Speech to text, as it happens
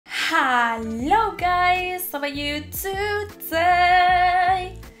Hello guys, how are you today?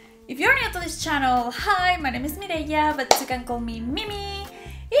 If you're new to this channel, hi, my name is Mireia, but you can call me Mimi.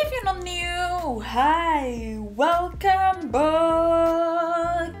 If you're not new, hi, welcome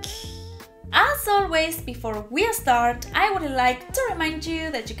back. As always, before we start, I would like to remind you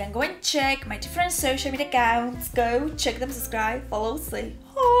that you can go and check my different social media accounts. Go check them, subscribe, follow, say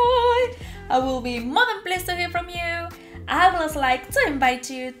hi. I will be more than pleased to hear from you. I would also like to invite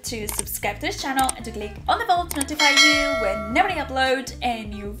you to subscribe to this channel and to click on the bell to notify you whenever I upload a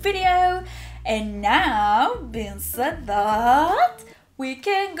new video. And now, being said that, we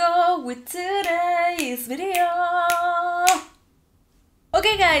can go with today's video.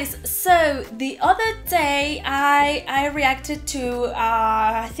 Okay guys, so the other day I reacted to,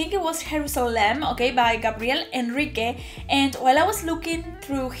 I think it was Jerusalem, okay, by Gabriel Henrique, and while I was looking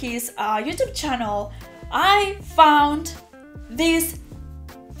through his YouTube channel, I found this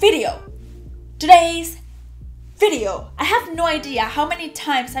video, today's video. I have no idea how many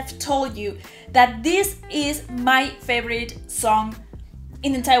times I've told you that this is my favorite song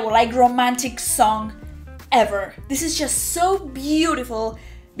in the entire world, like romantic song ever. This is just so beautiful.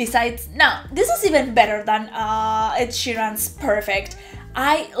 Besides, now this is even better than Ed Sheeran's Perfect.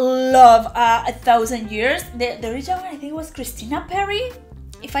 I love 1,000 Years. The original one, I think it was Christina Perri,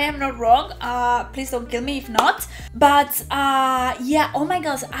 if I am not wrong. Please don't kill me if not. But yeah, oh my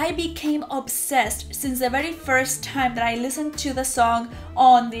gosh, I became obsessed since the very first time that I listened to the song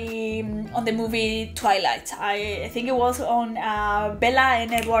on the movie Twilight. I think it was on Bella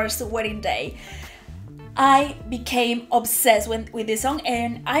and Edward's wedding day. I became obsessed with this song,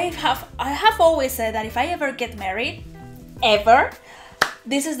 and I have always said that if I ever get married, ever,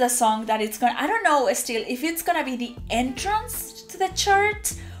 this is the song that it's gonna, I don't know still if it's gonna be the entrance to the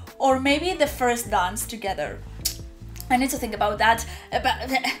church or maybe the first dance together. I need to think about that, but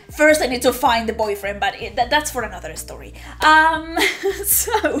first I need to find the boyfriend, but that's for another story.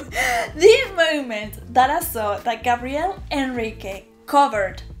 So the moment that I saw that Gabriel Henrique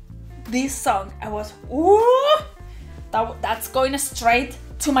covered this song, I was, ooh, that's going straight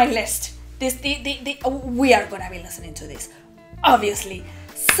to my list. We are gonna be listening to this, obviously.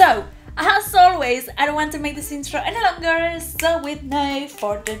 So, as always, I don't want to make this intro any longer, so with no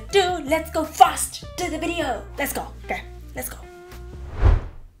further ado, let's go fast to the video. Let's go, okay, let's go.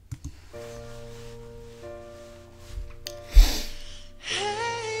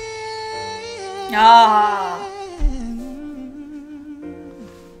 Ah.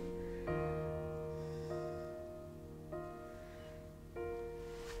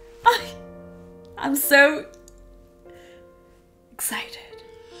 I'm so excited.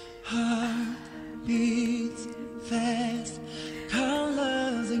 Heart beats fast,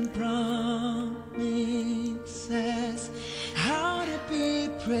 colors and promises. How to be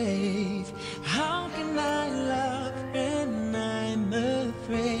brave? How can I love when I'm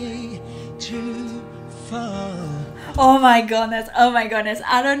afraid to fall? Oh my goodness! Oh my goodness!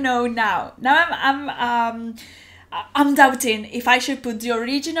 I don't know now. Now I'm doubting if I should put the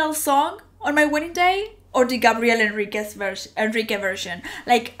original song on my wedding day or the Gabriel Henrique version.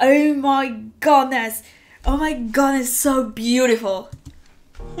 Like, oh my goodness, so beautiful.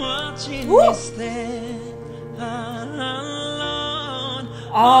 Watching me stand alone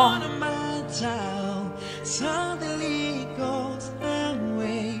on my town, suddenly goes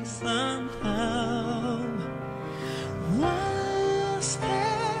away somehow. One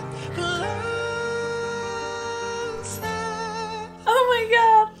step closer. Oh my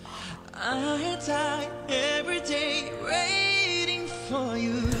god. I die every day waiting for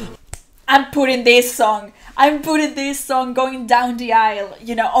you. I'm putting this song going down the aisle,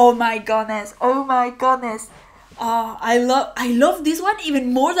 you know. Oh my goodness, I love this one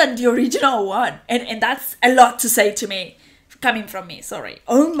even more than the original one, and that's a lot to say to me, coming from me, sorry.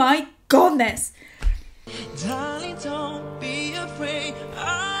 Oh my goodness. Darling, don't be afraid,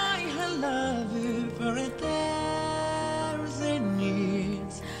 I love you for 1,000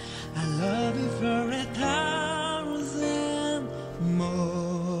 years. I love you for 1,000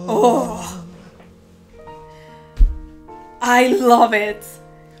 more. Oh, I love it.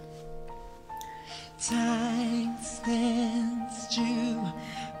 Time stands to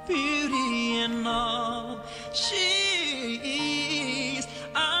beauty and all she is.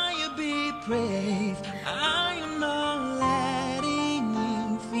 Are you be brave? I am not letting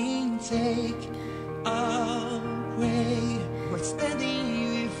anything take away what's standing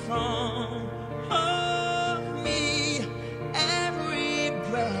you from me. Every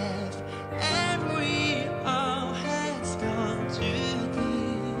breath, every all has come to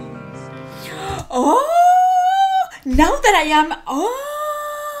this. Oh, now that I am,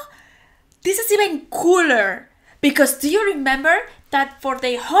 even cooler. Because do you remember that for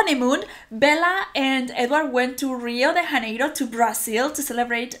their honeymoon, Bella and Edward went to Rio de Janeiro, to Brazil, to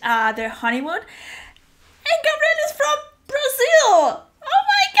celebrate their honeymoon? And Gabriel is from Brazil! Oh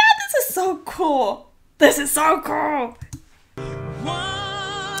my god, this is so cool! This is so cool!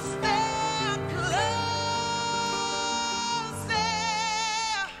 One step closer.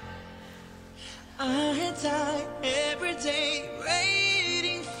 I die every day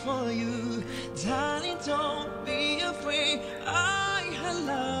waiting for you. Darling, don't be afraid. I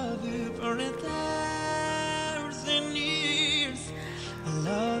love you for 1,000 years. I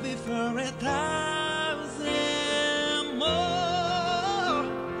love you for 1,000 more.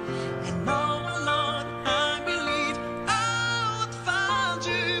 And all along I believe I would find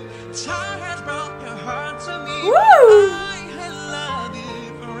you. Time has brought your heart to me. Woo! I love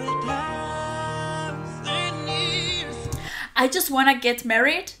you for 1,000 years. I just wanna get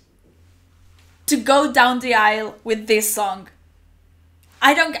married to go down the aisle with this song.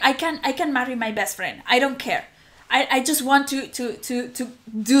 I can marry my best friend. I don't care. I just want to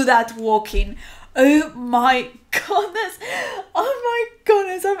do that walking. Oh my goodness. Oh my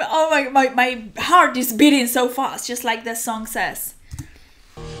goodness. My heart is beating so fast, just like the song says.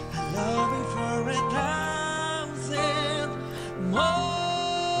 I love you for 1,000 more.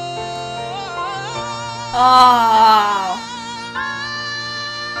 Oh.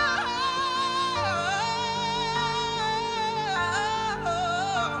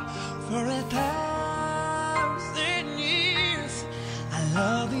 For 1,000 years, I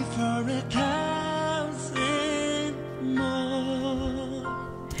love you for 1,000 more.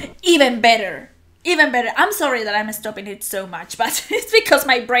 Even better. Even better. I'm sorry that I'm stopping it so much, but it's because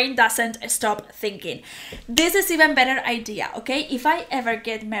my brain doesn't stop thinking. This is even better idea, okay? If I ever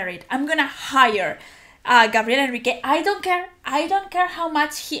get married, I'm gonna hire Gabriel Henrique. I don't care how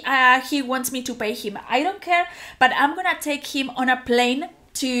much he wants me to pay him. I don't care, but I'm gonna take him on a plane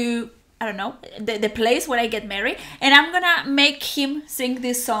to, I don't know, the place where I get married, and I'm gonna make him sing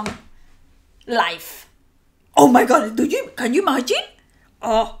this song live. Oh my god, can you imagine?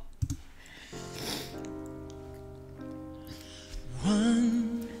 Oh.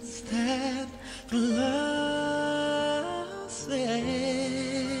 One step closer.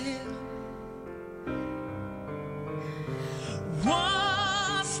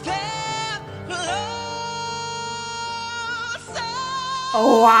 One step closer.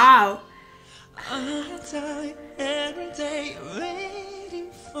 Oh wow. I die every day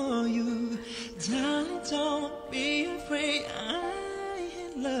waiting for you. Darling, don't be afraid. I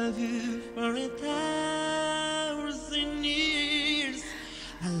love you for 1,000 years.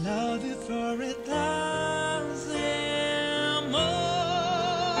 I love you for 1,000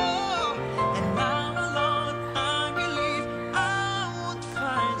 more. And now alone I believe I would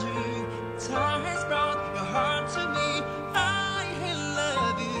find you. Time has brought your heart to me. I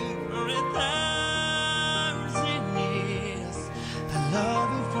love you for 1,000 years. I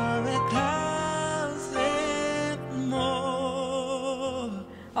love you for 1,000 more.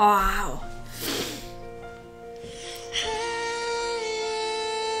 Wow.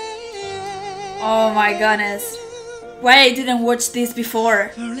 Oh my goodness. Why I didn't watch this before?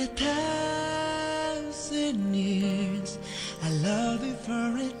 For 1,000 years, I love you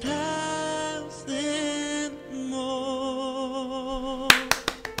for 1,000 more.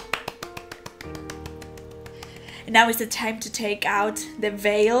 Now is the time to take out the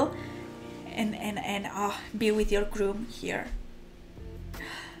veil and be with your groom here.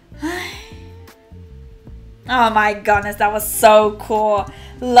 Oh my goodness, that was so cool.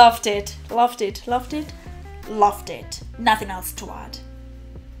 Loved it, loved it, loved it, loved it. Nothing else to add.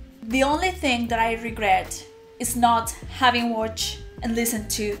 The only thing that I regret is not having watched and listened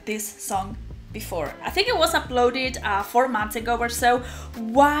to this song before. I think it was uploaded 4 months ago or so.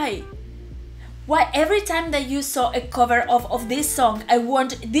 Why? Why every time that you saw a cover of this song,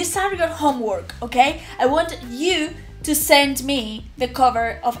 these are your homework, okay? I want you to send me the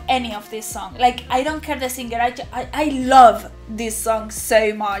cover of any of this song. Like, I don't care the singer, I love this song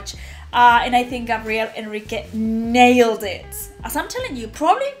so much. And I think Gabriel Henrique nailed it. As I'm telling you,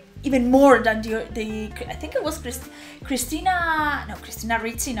 probably even more than I think it was Christina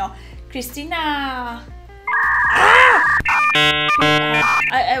Ricci, no. Christina...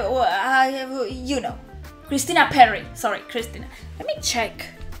 you know. Christina Perri, sorry, Christina. Let me check.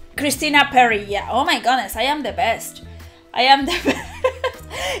 Christina Perri, yeah. Oh my goodness, I am the best. I am the best.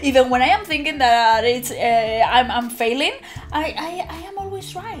 Even when I am thinking that I'm failing, I am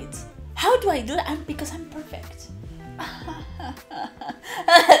always right. How do I do that? Because I'm perfect.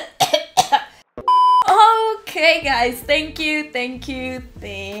 Okay guys, thank you very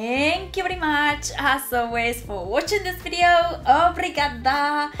much as always for watching this video.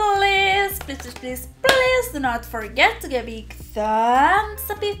 Obrigada. Please do not forget to give a big thumbs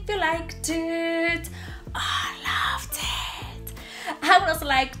up if you liked it. I loved it. I would also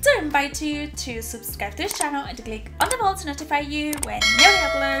like to invite you to subscribe to this channel and to click on the bell to notify you whenever I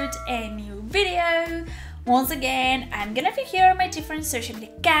upload a new video. Once again, I'm gonna be here on my different social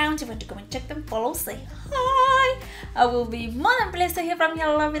media accounts. If you want to go and check them, follow, say hi. I will be more than pleased to hear from you.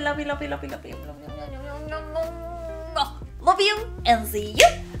 Love you, and see you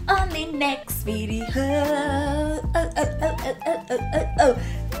on the next video.